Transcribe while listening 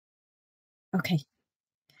Okay,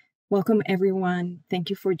 welcome everyone. Thank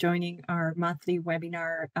you for joining our monthly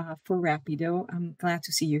webinar for Rapido. I'm glad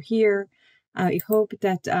to see you here. I hope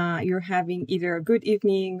that you're having either a good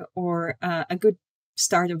evening or a good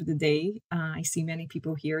start of the day. I see many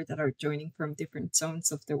people here that are joining from different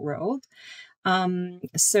zones of the world.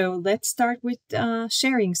 So let's start with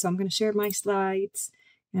sharing. So I'm going to share my slides.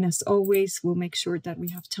 And as always, we'll make sure that we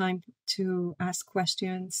have time to ask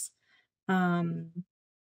questions.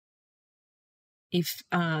 If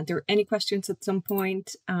there are any questions at some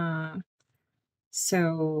point.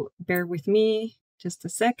 So bear with me just a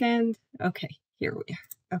second. Okay, here we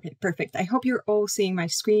are. Okay, perfect. I hope you're all seeing my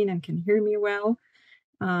screen and can hear me well.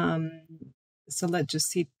 So let's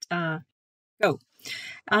just hit go.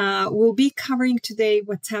 We'll be covering today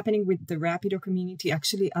what's happening with the Rapido community.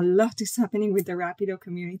 Actually, a lot is happening with the Rapido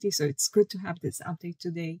community, so it's good to have this update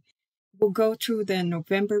today. We'll go through the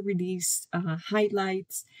November release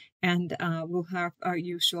highlights, and we'll have our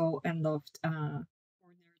usual and loved corner,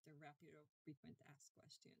 the Rapido frequent asked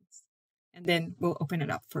questions. And then we'll open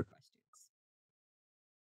it up for questions.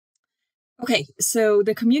 Okay, so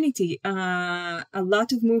the community, a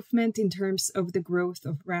lot of movement in terms of the growth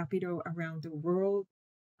of Rapido around the world.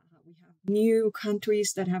 We have new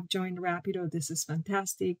countries that have joined Rapido. This is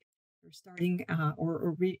fantastic. They're starting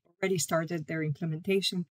or already started their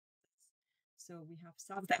implementation. So we have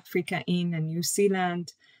South Africa in and New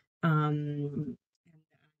Zealand. And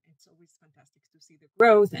it's always fantastic to see the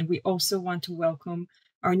growth. And we also want to welcome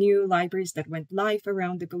our new libraries that went live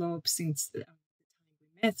around the globe since the time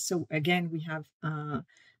we met. So again, we have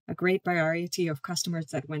a great variety of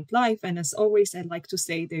customers that went live. And as always, I'd like to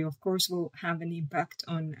say they, of course, will have an impact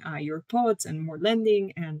on your pods and more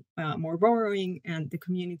lending and more borrowing, and the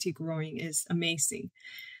community growing is amazing.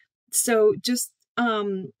 So just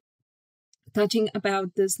touching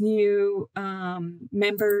about this new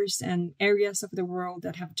members and areas of the world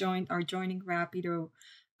that have are joining Rapido,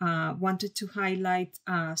 wanted to highlight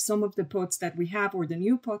some of the pods that we have, or the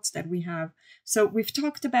new pods that we have. So we've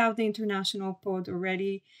talked about the international pod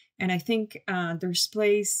already, and I think there's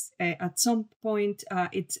place at some point.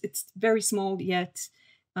 It's very small yet.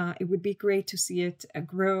 It would be great to see it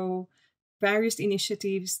grow. Various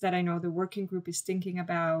initiatives that I know the working group is thinking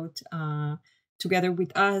about together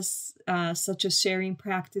with us, such as sharing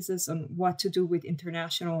practices on what to do with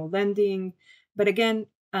international lending. But again,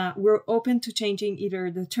 we're open to changing either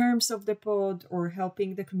the terms of the pod or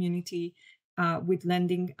helping the community with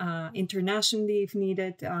lending internationally if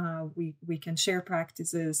needed. We can share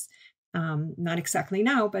practices, not exactly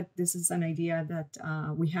now, but this is an idea that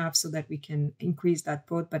we have so that we can increase that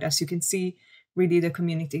pod. But as you can see, really the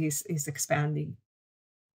community is expanding.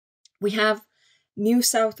 We have New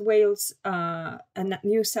South Wales, a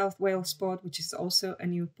New South Wales pod, which is also a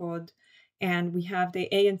new pod. And we have the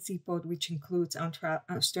ANC pod, which includes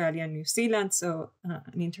Australia and New Zealand, so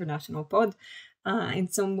an international pod in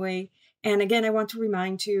some way. And again, I want to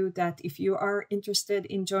remind you that if you are interested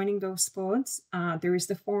in joining those pods, there is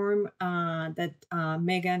the form that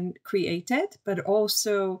Megan created, but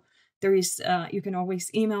also there is, you can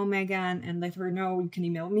always email Megan and let her know. You can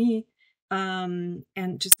email me.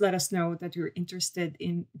 And just let us know that you're interested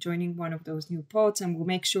in joining one of those new pods, and we'll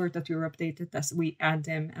make sure that you're updated as we add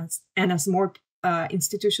them as more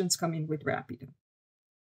institutions come in with Rapido.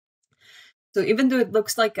 So even though it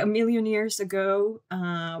looks like a million years ago,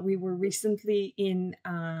 we were recently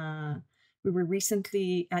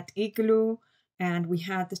at Igloo, and we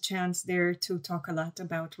had the chance there to talk a lot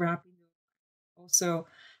about Rapido. Also,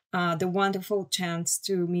 the wonderful chance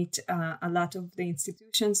to meet a lot of the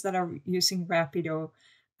institutions that are using Rapido.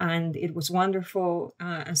 And it was wonderful,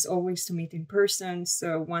 as always, to meet in person.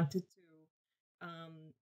 So wanted to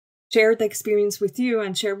share the experience with you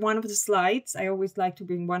and share one of the slides. I always like to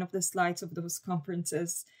bring one of the slides of those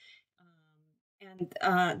conferences.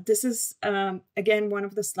 And this is, again, one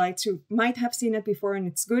of the slides. You might have seen it before, and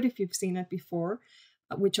it's good if you've seen it before,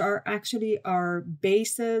 which are actually our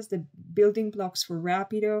bases, the building blocks for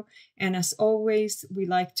Rapido. And as always, we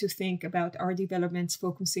like to think about our developments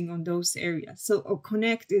focusing on those areas. So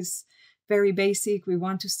Connect is very basic. We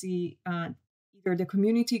want to see either the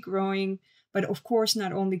community growing, but of course,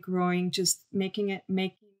 not only growing, just making it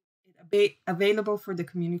available for the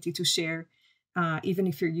community to share, even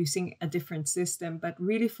if you're using a different system, but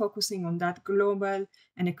really focusing on that global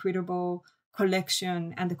and equitable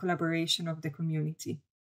collection and the collaboration of the community.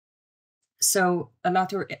 So a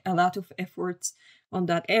lot of efforts on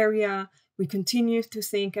that area. We continue to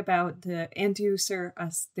think about the end user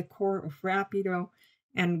as the core of Rapido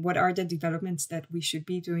and what are the developments that we should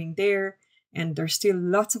be doing there. And there's still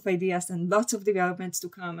lots of ideas and lots of developments to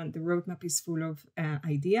come, and the roadmap is full of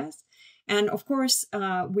ideas. And of course,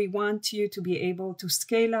 we want you to be able to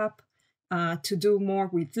scale up, to do more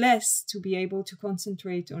with less, to be able to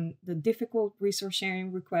concentrate on the difficult resource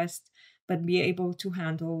sharing requests, but be able to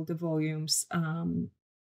handle the volumes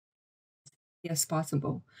as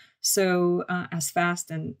possible. So as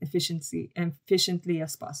fast and efficiently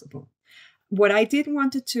as possible. What I did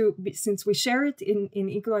wanted to, since we share it in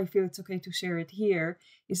Igloo, I feel it's okay to share it here,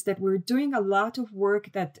 is that we're doing a lot of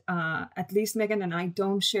work that at least Megan and I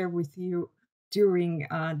don't share with you during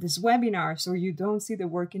this webinar, so you don't see the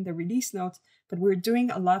work in the release notes, but we're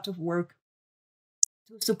doing a lot of work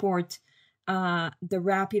to support the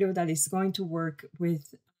Rapido that is going to work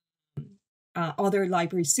with other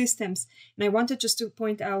library systems. And I wanted just to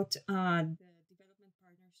point out the development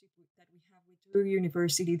partnership that we have with Drew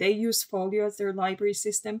University. They use Folio as their library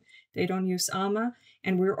system. They don't use Alma.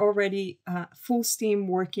 And we're already full steam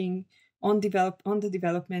working on the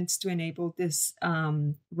developments to enable this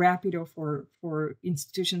Rapido for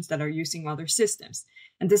institutions that are using other systems.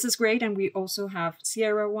 And this is great. And we also have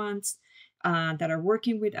Sierra ones that are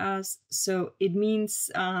working with us. So it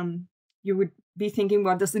means you would be thinking,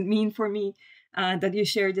 what does it mean for me that you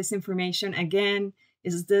share this information? Again,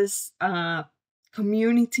 is this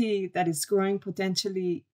community that is growing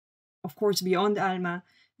potentially, of course, beyond Alma,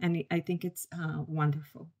 and I think it's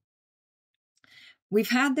wonderful. We've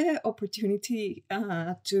had the opportunity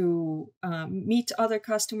to meet other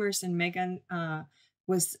customers, and Megan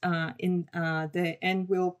was in the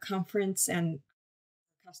NWIL conference, and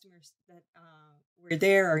customers that were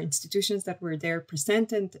there, our institutions that were there,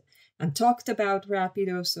 presented and talked about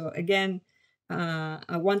Rapido. So again,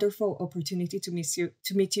 a wonderful opportunity to meet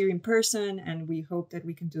you in person, and we hope that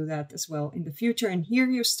we can do that as well in the future and hear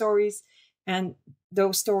your stories. And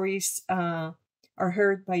those stories are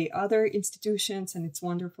heard by other institutions, and it's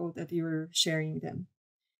wonderful that you're sharing them.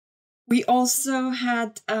 We also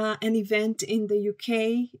had an event in the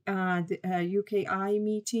UK, the UKI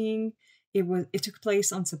meeting. It took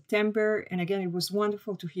place on September, and again, it was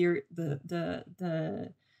wonderful to hear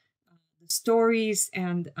the stories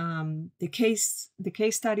and the case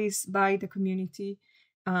studies by the community.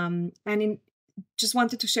 And just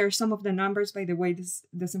wanted to share some of the numbers. By the way,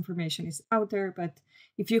 this information is out there, but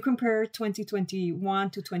if you compare 2021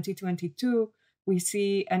 to 2022, we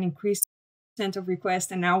see an increased percent of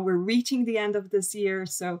requests, and now we're reaching the end of this year.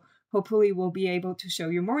 So hopefully we'll be able to show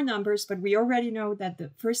you more numbers, but we already know that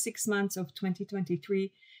the first 6 months of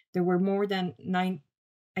 2023, there were more than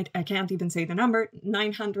I can't even say the number,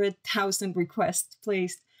 900,000 requests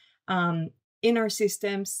placed in our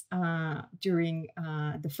systems during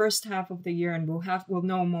the first half of the year, and we'll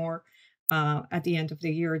know more at the end of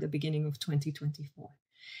the year, the beginning of 2024.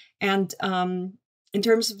 And in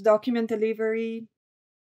terms of document delivery,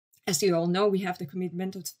 as you all know, we have the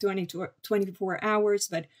commitment of 24 hours,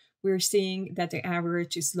 but we're seeing that the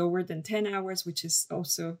average is lower than 10 hours, which is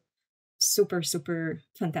also super, super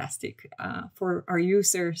fantastic for our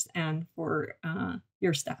users and for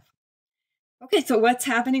your staff. Okay, so what's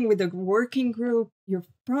happening with the working group? You've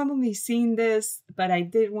probably seen this, but I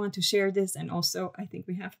did want to share this. And also, I think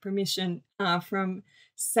we have permission from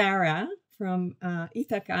Sarah from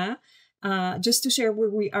Ithaca, just to share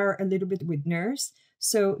where we are a little bit with NERS.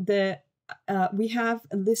 So we have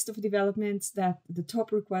a list of developments that the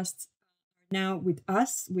top requests are now with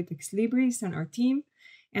us, with Exlibris and our team.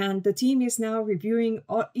 And the team is now reviewing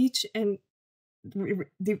each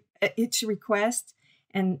request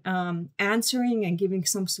and answering and giving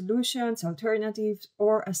some solutions, alternatives,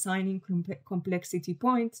 or assigning complexity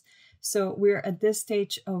points. So we're at this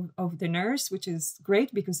stage of the NERS, which is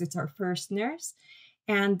great because it's our first NERS.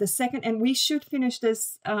 And the second, and we should finish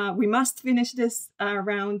this, we must finish this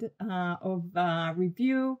round of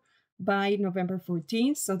review by November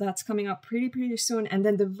 14th. So that's coming up pretty soon. And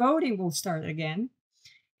then the voting will start again.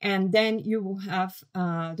 And then you will have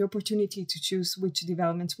the opportunity to choose which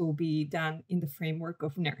developments will be done in the framework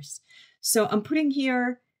of NERS. So I'm putting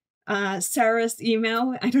here Sarah's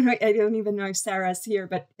email. I don't even know if Sarah's here,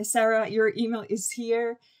 but Sarah, your email is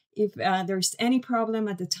here. If there's any problem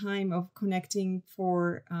at the time of connecting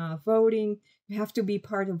for voting, you have to be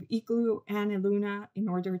part of Igloo and Eluna in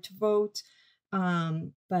order to vote.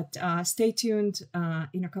 But stay tuned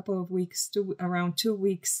in a couple of weeks, around 2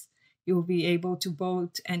 weeks, you'll be able to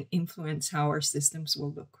vote and influence how our systems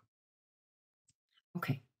will look.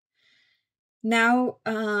 Okay. Now,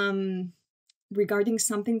 regarding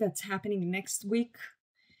something that's happening next week,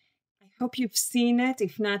 I hope you've seen it.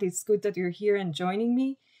 If not, it's good that you're here and joining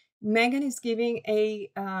me. Megan is giving a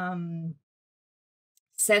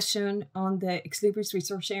session on the Ex Libris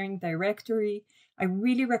resource sharing directory. I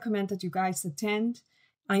really recommend that you guys attend.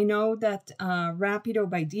 I know that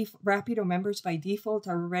Rapido members by default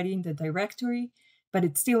are already in the directory, but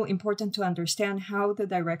it's still important to understand how the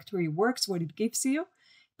directory works, what it gives you,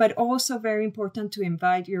 but also very important to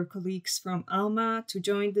invite your colleagues from ALMA to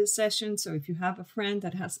join this session. So if you have a friend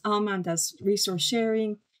that has ALMA and does resource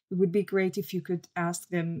sharing, it would be great if you could ask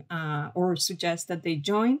them or suggest that they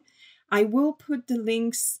join. I will put the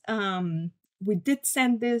links. We did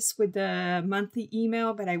send this with the monthly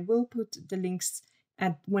email, but I will put the links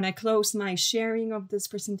when I close my sharing of this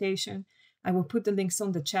presentation. I will put the links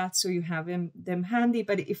on the chat so you have them handy.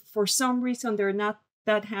 But if for some reason they're not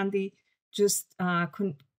that handy, just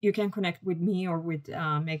you can connect with me or with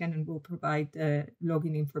Megan, and we'll provide the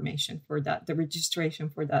login information for that, the registration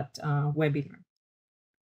for that webinar.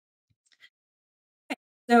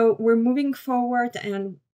 So we're moving forward,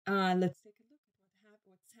 and let's take a look at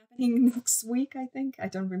what's happening next week. I think I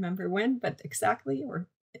don't remember when, but exactly, or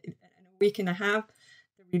in a week and a half,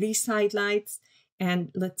 the release highlights,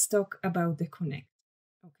 and let's talk about the Connect.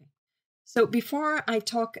 Okay. So before I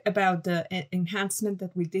talk about the enhancement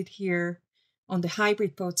that we did here on the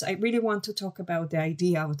hybrid pods, I really want to talk about the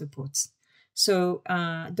idea of the pods. So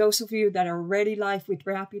those of you that are already live with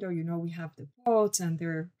Rapido, you know we have the pods, and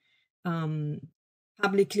they're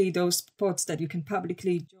publicly, those pods that you can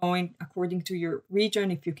publicly join according to your region.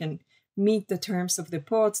 If you can meet the terms of the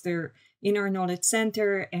pods, they're in our knowledge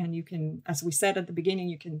center, and you can, as we said at the beginning,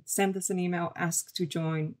 you can send us an email, ask to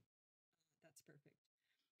join. That's perfect.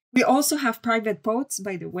 We also have private pods,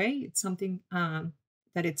 by the way. It's something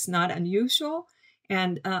that it's not unusual.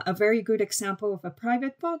 And a very good example of a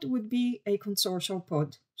private pod would be a consortial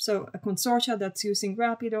pod. So a consortia that's using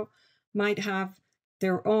Rapido might have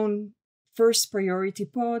their own first priority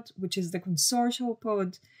pod, which is the consortial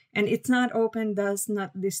pod, and it's not open, thus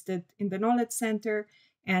not listed in the knowledge center.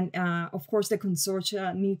 And of course, the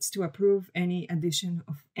consortia needs to approve any addition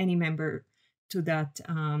of any member to that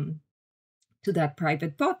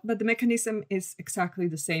private pod, but the mechanism is exactly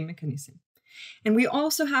the same mechanism. And we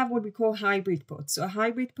also have what we call hybrid pods. So a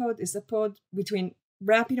hybrid pod is a pod between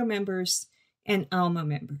Rapido members and ALMA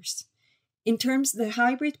members. In terms, the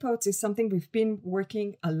hybrid pods is something we've been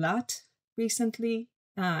working a lot recently,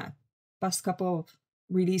 past couple of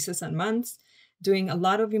releases and months, doing a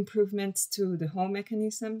lot of improvements to the whole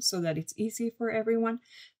mechanism so that it's easy for everyone.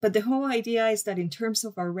 But the whole idea is that in terms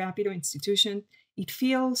of our Rapido institution, it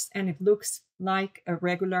feels and it looks like a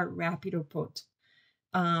regular Rapido pod.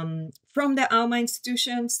 From the ALMA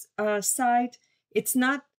institutions side, it's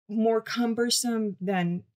not more cumbersome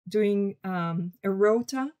than doing a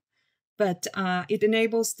rota, but it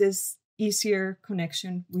enables this easier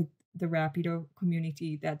connection with the Rapido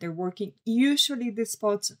community that they're working. Usually these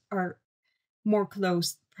pods are more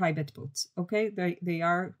closed private pods, okay? They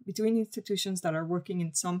are between institutions that are working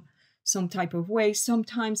in some type of way.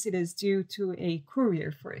 Sometimes it is due to a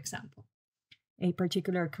courier, for example, a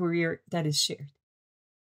particular courier that is shared.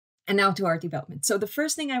 And now to our development. So the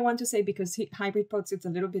first thing I want to say, because hybrid pods is a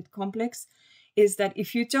little bit complex, is that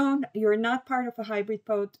if you're not part of a hybrid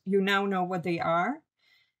pod, you now know what they are.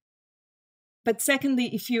 But secondly,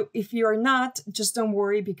 if you're not, just don't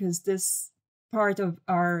worry, because this part of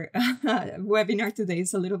our webinar today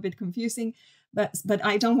is a little bit confusing. But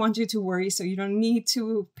I don't want you to worry, so you don't need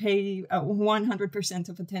to pay 100%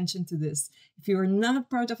 of attention to this. If you're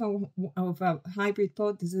not part of a hybrid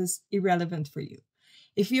pod, this is irrelevant for you.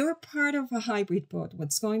 If you're part of a hybrid pod,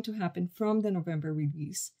 what's going to happen from the November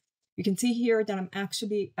release, you can see here that I'm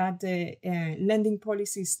actually at the lending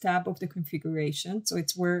policies tab of the configuration. So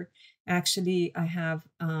it's where actually I have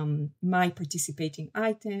my participating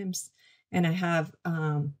items, and I have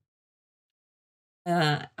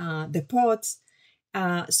the pods.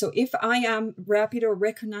 So if Rapido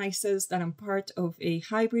recognizes that I'm part of a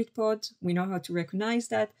hybrid pod, we know how to recognize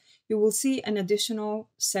that. You will see an additional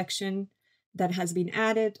section that has been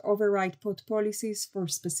added: override pod policies for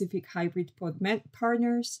specific hybrid pod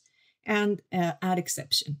partners, and add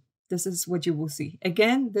exception. This is what you will see.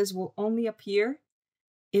 Again, this will only appear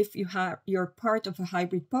if you're part of a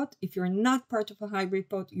hybrid pod. If you're not part of a hybrid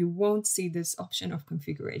pod, you won't see this option of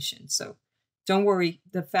configuration. So don't worry.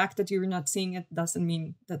 The fact that you're not seeing it doesn't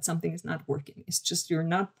mean that something is not working. It's just you're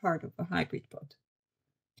not part of a hybrid pod.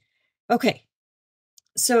 Okay.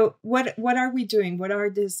 So what are we doing? What are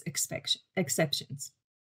these exceptions?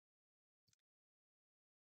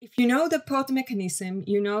 If you know the pod mechanism,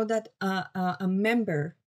 you know that a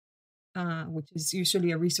member, which is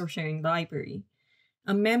usually a resource sharing library,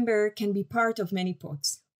 a member can be part of many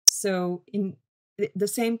pods. So the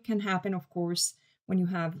same can happen, of course, when you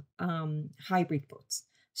have hybrid pods.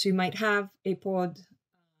 So you might have a pod,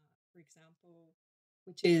 for example,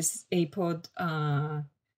 which is a pod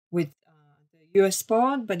with the US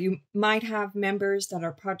pod, but you might have members that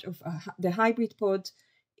are part of the hybrid pod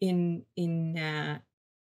in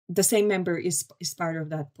the same member is part of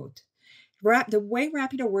that pod. The way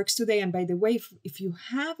Rapido works today, and by the way, if you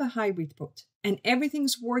have a hybrid pod and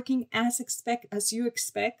everything's working as you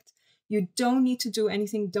expect, you don't need to do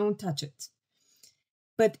anything, don't touch it.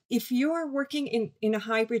 But if you are working in a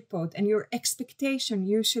hybrid pod and your expectation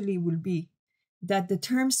usually will be that the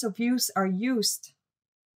terms of use are used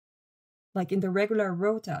like in the regular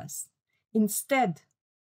rotas instead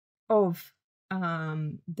of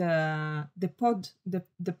the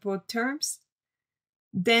pod terms,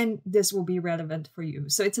 then this will be relevant for you.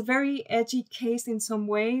 So it's a very edgy case in some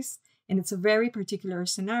ways, and it's a very particular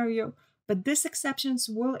scenario, but these exceptions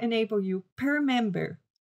will enable you per member,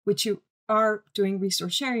 which you are doing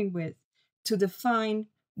resource sharing with, to define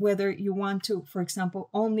whether you want to, for example,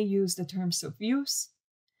 only use the terms of use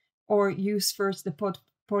or use first the pod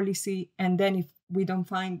policy, and then if we don't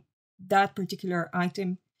find that particular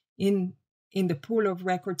item in the pool of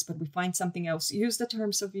records, but we find something else, use the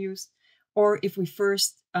terms of use, or if we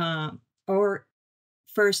first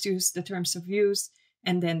use the terms of use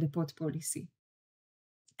and then the pod policy.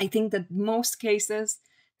 I think that most cases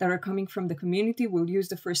that are coming from the community will use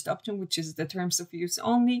the first option, which is the terms of use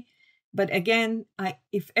only. But again,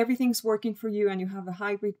 if everything's working for you and you have a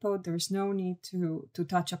hybrid pod, there's no need to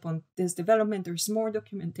touch upon this development. There's more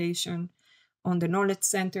documentation on the Knowledge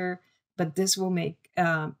Center, but this will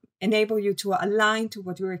enable you to align to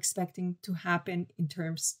what you're expecting to happen in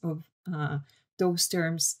terms of those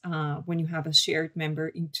terms when you have a shared member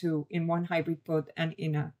in one hybrid pod and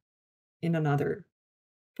in another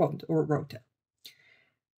pod or rota.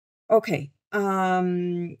 Okay,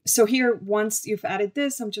 so here, once you've added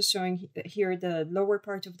this, I'm just showing here the lower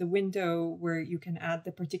part of the window where you can add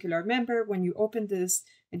the particular member. When you open this,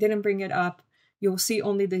 I didn't bring it up, you'll see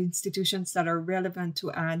only the institutions that are relevant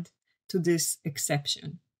to add to this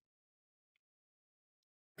exception.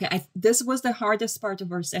 Okay, this was the hardest part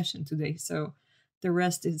of our session today, so the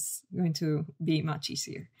rest is going to be much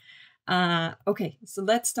easier. Okay, so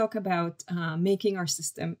let's talk about making our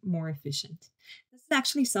system more efficient. This is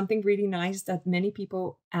actually something really nice that many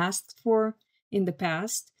people asked for in the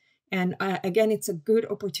past. And again, it's a good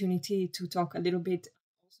opportunity to talk a little bit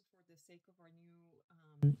also for the sake of our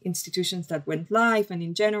new institutions that went live and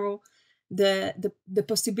in general, the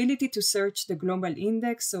possibility to search the global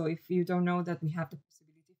index. So if you don't know that we have the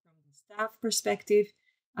possibility from the staff perspective,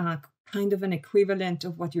 kind of an equivalent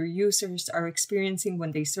of what your users are experiencing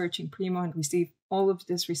when they search in Primo and receive all of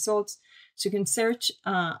these results. So you can search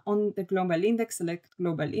on the global index, select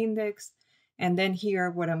global index. And then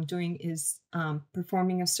here, what I'm doing is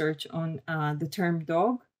performing a search on the term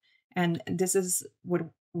dog. And this is what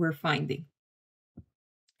we're finding.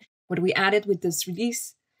 What we added with this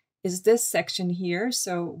release is this section here.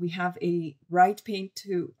 So we have a right pane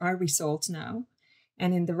to our results now.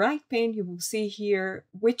 And in the right pane, you will see here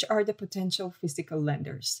which are the potential physical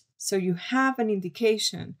lenders. So you have an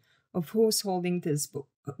indication of who's holding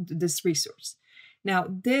this resource. Now,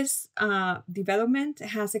 this development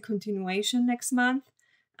has a continuation next month.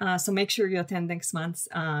 So make sure you attend next month's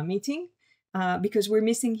meeting because we're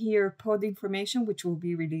missing here pod information, which will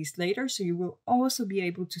be released later. So you will also be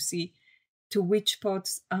able to see to which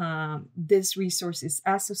pods this resource is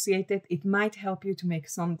associated. It might help you to make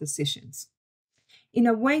some decisions. In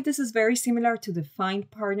a way, this is very similar to the Find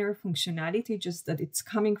Partner functionality, just that it's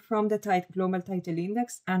coming from the Global Title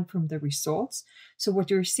Index and from the results. So what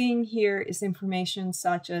you're seeing here is information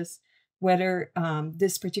such as whether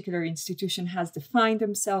this particular institution has defined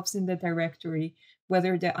themselves in the directory,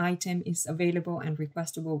 whether the item is available and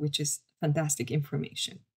requestable, which is fantastic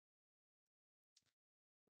information.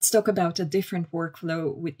 Let's talk about a different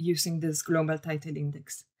workflow with using this Global Title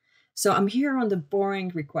Index. So I'm here on the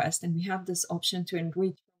borrowing request, and we have this option to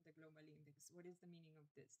enrich from the global index. What is the meaning of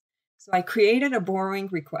this? So I created a borrowing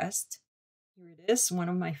request. Here it is, one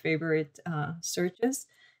of my favorite searches.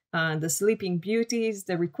 The Sleeping Beauties.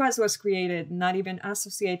 The request was created, not even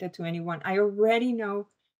associated to anyone. I already know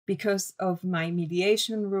because of my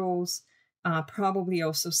mediation rules, probably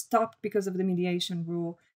also stopped because of the mediation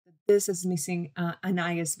rule, that this is missing an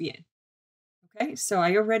ISBN. Okay, so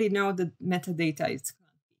I already know the metadata is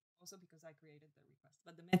also because I created the request,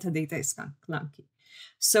 but the metadata is clunky.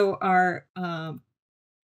 So our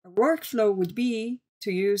workflow would be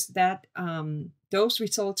to use that those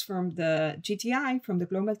results from the GTI, from the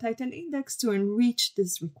Global Title Index, to enrich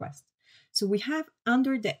this request. So we have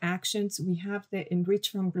under the actions, we have the enrich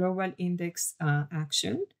from global index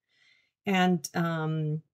action. And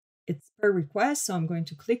it's per request, so I'm going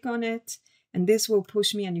to click on it. And this will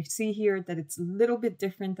push me, and you see here that it's a little bit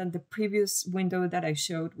different than the previous window that I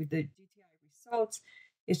showed with the GTI results.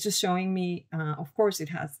 It's just showing me, of course,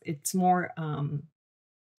 it's more,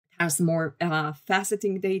 has more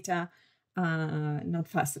faceting data, not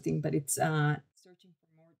faceting, but it's searching for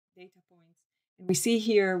more data points. And we see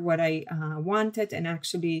here what I wanted, and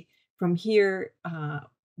actually from here,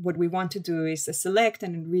 what we want to do is select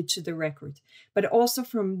and enrich the record. But also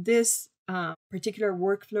from this particular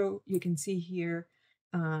workflow, you can see here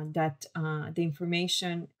that the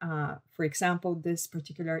information, for example, this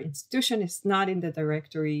particular institution is not in the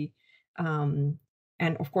directory.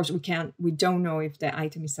 And of course, we don't know if the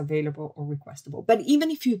item is available or requestable. But even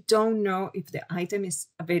if you don't know if the item is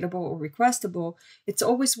available or requestable, it's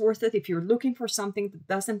always worth it if you're looking for something that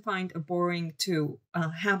doesn't find a boring to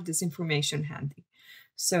have this information handy.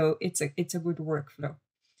 So it's a good workflow.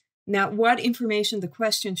 Now, what information, the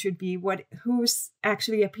question should be who's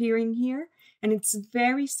actually appearing here. And it's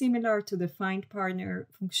very similar to the Find Partner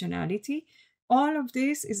functionality. All of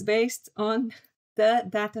this is based on the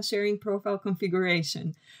data sharing profile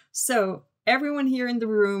configuration. So everyone here in the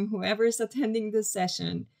room, whoever is attending this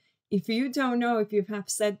session, if you don't know if you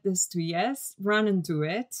have set this to yes, run and do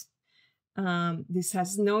it. This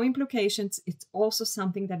has no implications. It's also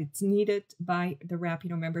something that it's needed by the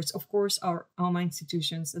Rapido members, of course, our ALMA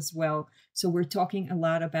institutions as well. So we're talking a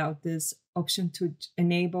lot about this option to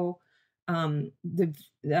enable the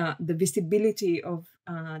visibility of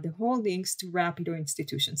the holdings to Rapido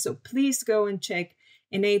institutions. So please go and check,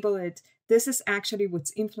 enable it. This is actually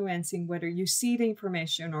what's influencing whether you see the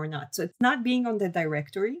information or not. So it's not being on the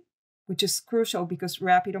directory, which is crucial because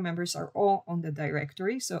Rapido members are all on the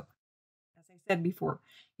directory. So as I said before,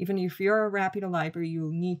 even if you're a Rapido library,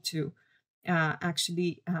 you'll need to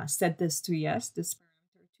actually set this to yes, this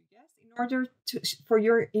parameter to yes, in order for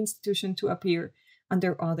your institution to appear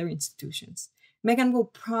under other institutions. Megan will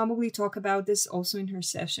probably talk about this also in her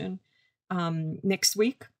session next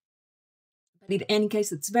week. But in any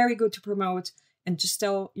case, it's very good to promote and just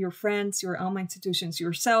tell your friends, your ALMA institutions,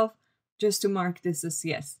 yourself, just to mark this as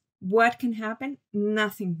yes. What can happen?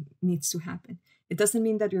 Nothing needs to happen. It doesn't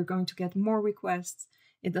mean that you're going to get more requests.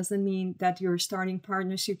 It doesn't mean that you're starting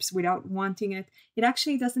partnerships without wanting it. It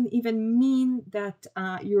actually doesn't even mean that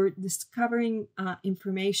you're discovering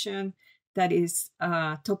information that is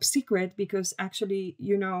top secret, because actually,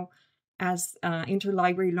 you know, as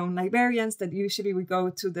interlibrary loan librarians, that usually we go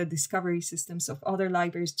to the discovery systems of other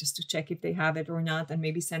libraries just to check if they have it or not, and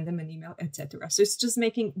maybe send them an email, etc. So it's just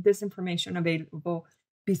making this information available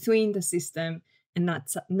between the system and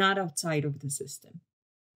not outside of the system.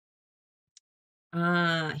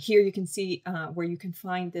 Here you can see where you can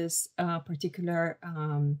find this particular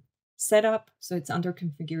setup. So it's under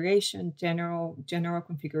configuration, general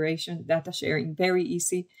configuration, data sharing, very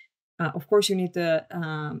easy. Of course, you need the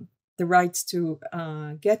rights to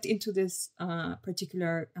get into this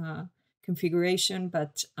particular configuration,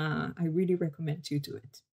 but I really recommend you do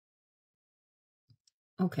it.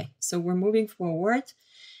 Okay, so we're moving forward.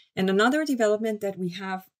 And another development that we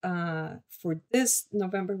have for this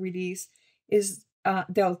November release is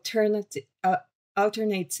the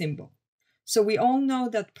alternate symbol. So we all know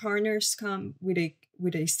that partners come with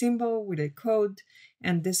a symbol, with a code,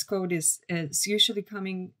 and this code is usually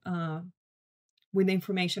coming with the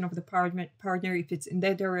information of the partner. If it's in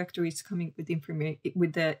the directory, it's coming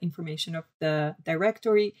with the information of the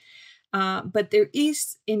directory. But there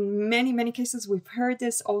is, in many cases, we've heard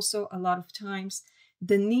this also a lot of times,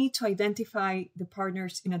 the need to identify the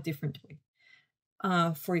partners in a different way.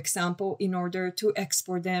 For example, in order to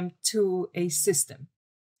export them to a system.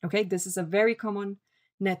 Okay, this is a very common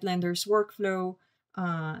NetLenders workflow.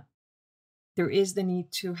 There is the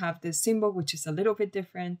need to have this symbol, which is a little bit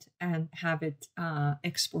different, and have it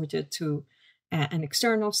exported to an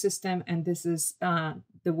external system. And this is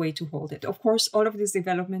the way to hold it. Of course, all of this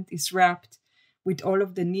development is wrapped with all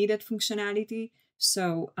of the needed functionality.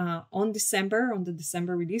 So on the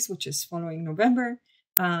December release, which is following November,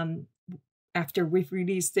 after we've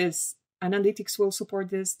released this, analytics will support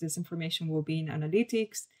this. This information will be in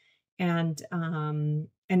analytics. And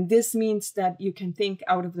this means that you can think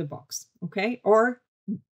out of the box, okay? Or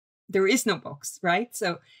there is no box, right?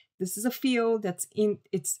 So this is a field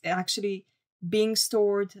it's actually being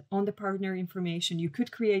stored on the partner information. You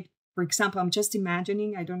could create, for example, I'm just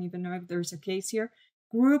imagining, I don't even know if there's a case here,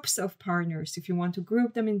 groups of partners, if you want to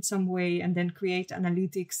group them in some way and then create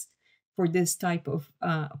analytics for this type of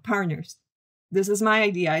partners. This is my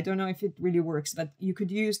idea. I don't know if it really works, but you could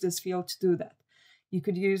use this field to do that. You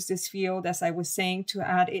could use this field, as I was saying, to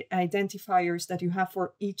add identifiers that you have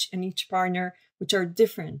for each partner, which are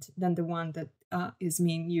different than the one that is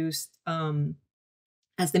being used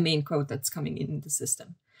as the main code that's coming in the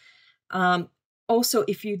system. Also,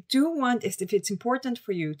 if you do want, if it's important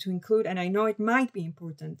for you to include, and I know it might be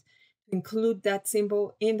important, to include that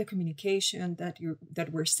symbol in the communication that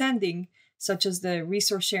we're sending, such as the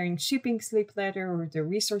resource sharing shipping slip letter or the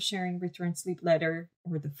resource sharing return slip letter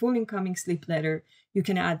or the full incoming slip letter, you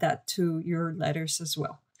can add that to your letters as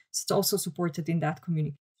well. So it's also supported in that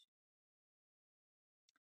communication.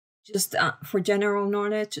 Just for general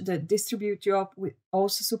knowledge, the distribute job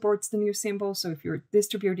also supports the new symbol. So if you're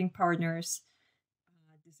distributing partners,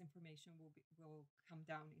 this information will come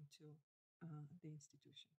down into the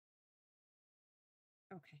institution.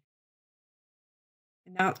 Okay.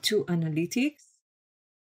 And now to analytics.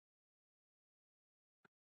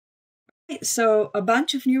 So a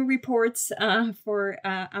bunch of new reports for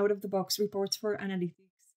out-of-the-box reports for analytics.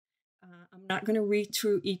 I'm not going to read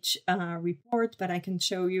through each report, but I can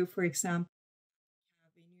show you, for example, we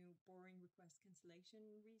have a new borrowing request cancellation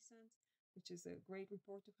recent, which is a great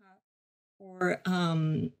report to have. Or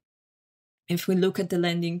if we look at the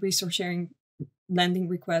lending resource sharing lending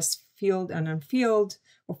request field and unfilled,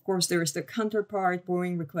 of course, there is the counterpart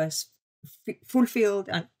borrowing request fulfilled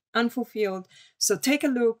and unfulfilled. So take a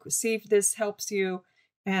look, see if this helps you,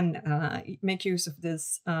 and make use of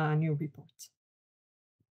this new report.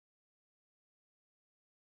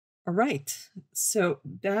 All right, so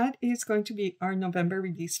that is going to be our November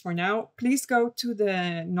release for now. Please go to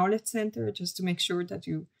the Knowledge Center just to make sure that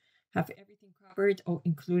you have everything covered,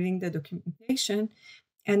 including the documentation.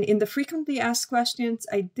 And in the frequently asked questions,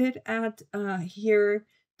 I did add here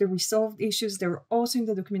the resolved issues. They're also in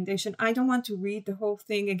the documentation. I don't want to read the whole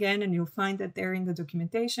thing again, and you'll find that they're in the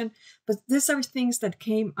documentation. But these are things that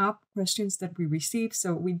came up, questions that we received.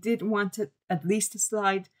 So we did want at least a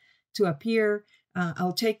slide to appear.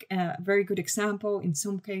 I'll take a very good example. In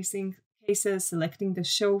some cases, selecting the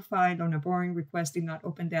show file on a borrowing request did not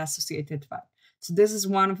open the associated file. So this is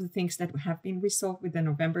one of the things that have been resolved with the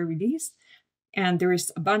November release. And there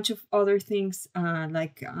is a bunch of other things,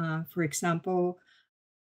 for example,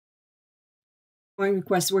 borrowing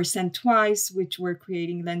requests were sent twice, which were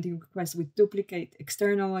creating lending requests with duplicate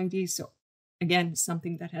external IDs. So again,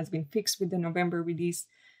 something that has been fixed with the November release.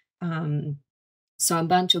 So a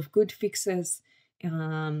bunch of good fixes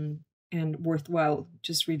and worthwhile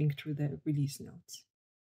just reading through the release notes.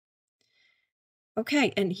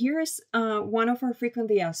 Okay, and here's one of our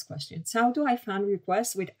frequently asked questions. How do I fund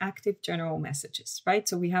requests with active general messages, right?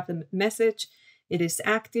 So we have the message, it is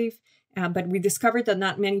active, but we discovered that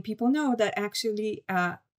not many people know that actually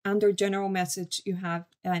under general message, you have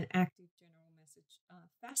an active general message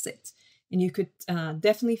facet. And you could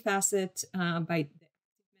definitely facet by the active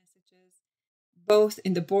messages, both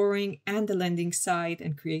in the borrowing and the lending side,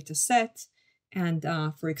 and create a set. And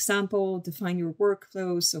for example, define your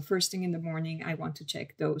workflows. So first thing in the morning, I want to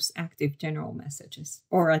check those active general messages,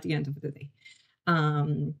 or at the end of the day,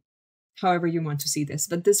 however you want to see this.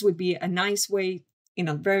 But this would be a nice way in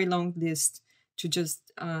a very long list to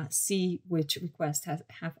just see which requests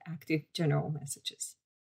have active general messages.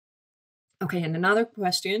 Okay, and another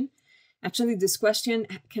question. Actually, this question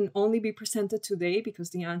can only be presented today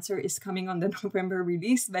because the answer is coming on the November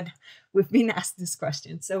release, but we've been asked this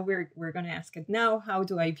question. So we're going to ask it now. How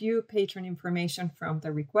do I view patron information from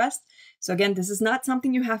the request? So again, this is not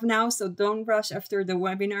something you have now, so don't rush after the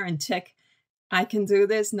webinar and check, I can do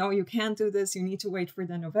this. No, you can't do this. You need to wait for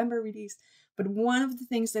the November release. But one of the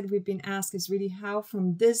things that we've been asked is really how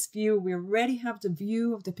from this view, we already have the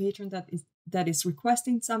view of the patron that is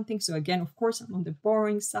requesting something. So again, of course, I'm on the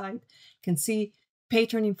borrowing side, can see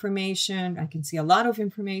patron information. I can see a lot of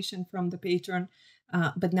information from the patron,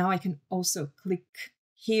 but now I can also click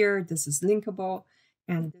here. This is linkable,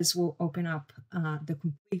 and this will open up the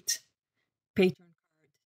complete patron card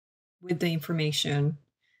with the information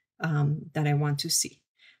that I want to see.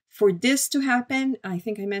 For this to happen, I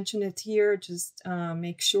think I mentioned it here, just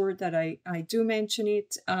make sure that I do mention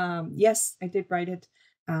it. Yes, I did write it.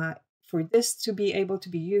 For this to be able to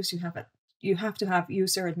be used, you have to have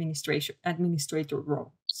user administrator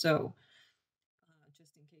role. So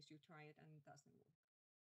just in case you try it and it doesn't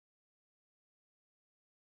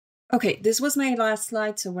work. Okay, this was my last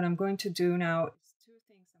slide. So what I'm going to do now is two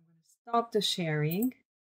things. I'm going to stop the sharing.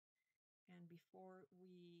 And before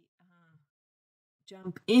we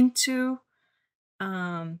jump into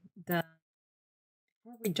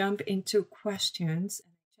questions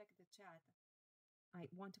and check the chat, I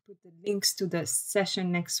want to put the links to the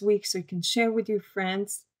session next week so you can share with your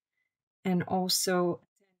friends and also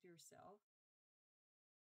attend yourself.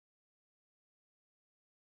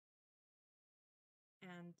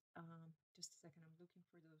 And just a second, I'm looking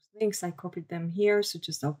for those links. I copied them here, so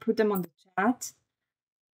just I'll put them on the chat.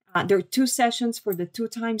 There are 2 sessions for the 2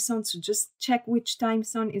 time zones, so just check which time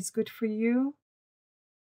zone is good for you.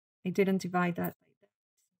 I didn't divide that by that.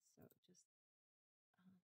 So just,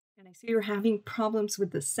 and I see you're having problems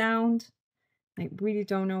with the sound. I really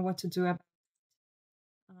don't know what to do about it.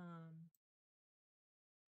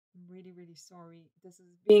 I'm really, really sorry. This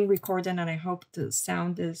is being recorded, and I hope the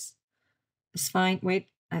sound is fine. Wait,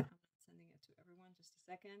 I'm sending it to everyone. Just a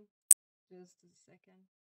second. Just a second.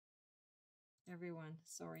 Everyone,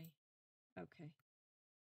 sorry. Okay.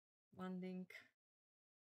 One link.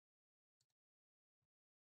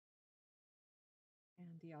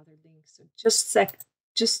 And the other link. So just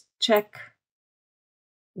check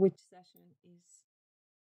which session is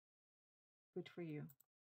good for you.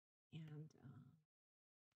 And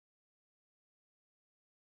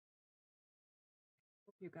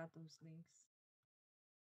hope you got those links.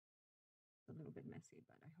 It's a little bit messy,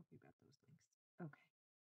 but I hope you got those links. Okay.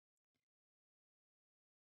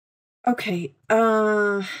 Okay.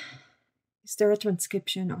 Is there a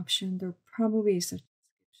transcription option? There probably is a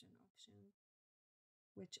transcription option,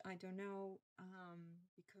 which I don't know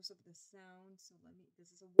because of the sound. So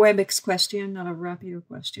this is a WebEx question, not a Rapido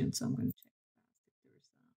question. So I'm going to check fast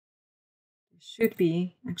if there should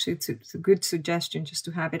be. Actually, it's a good suggestion just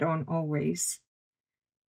to have it on always.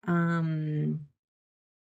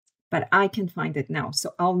 But I can find it now.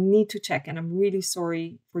 So I'll need to check. And I'm really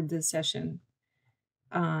sorry for this session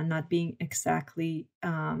not being exactly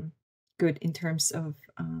good in terms of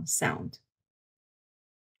sound.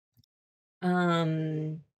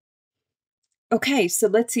 Okay, so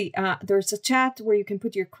let's see. There's a chat where you can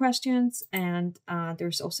put your questions, and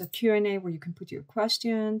there's also Q&A where you can put your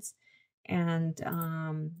questions. And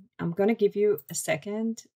I'm going to give you a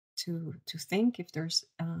second to think if there's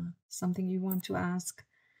something you want to ask,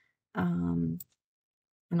 and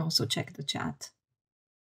also check the chat.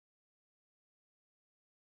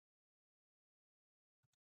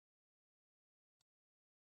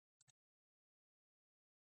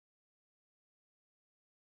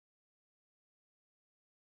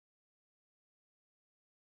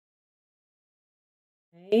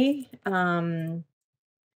 Okay.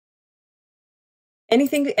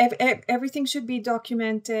 Everything should be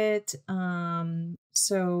documented.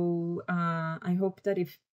 So I hope that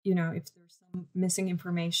if there's some missing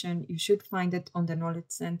information, you should find it on the Knowledge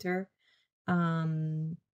Center.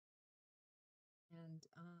 And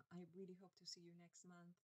I really hope to see you next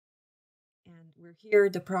month. And we're here.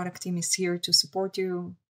 The product team is here to support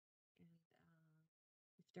you. And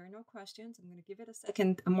if there are no questions, I'm going to give it a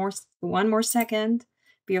second, one more second.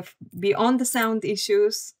 Beyond the sound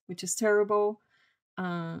issues, which is terrible.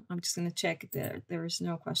 I'm just going to check that there is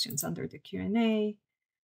no questions under the Q&A,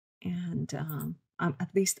 and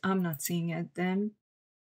at least I'm not seeing it then,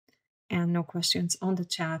 and no questions on the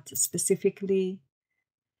chat specifically.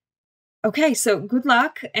 Okay, so good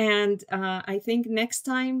luck, and I think next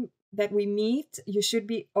time that we meet, you should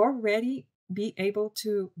already be able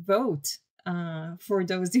to vote for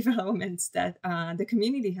those developments that the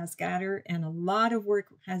community has gathered, and a lot of work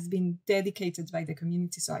has been dedicated by the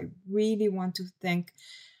community. So I really want to thank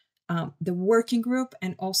the working group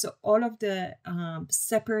and also all of the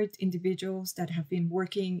separate individuals that have been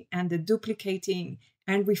working and the duplicating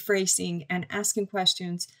and rephrasing and asking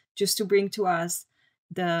questions just to bring to us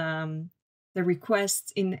the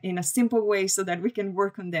requests in a simple way so that we can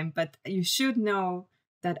work on them. But you should know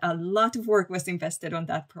that a lot of work was invested on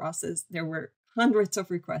that process. There were hundreds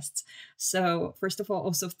of requests. So first of all,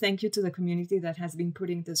 also thank you to the community that has been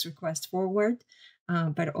putting this request forward,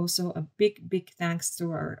 but also a big thanks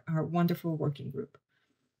to our wonderful working group.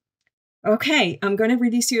 Okay, I'm going to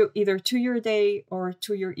release you either to your day or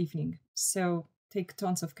to your evening. So take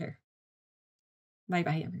tons of care.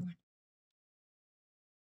 Bye-bye, everyone.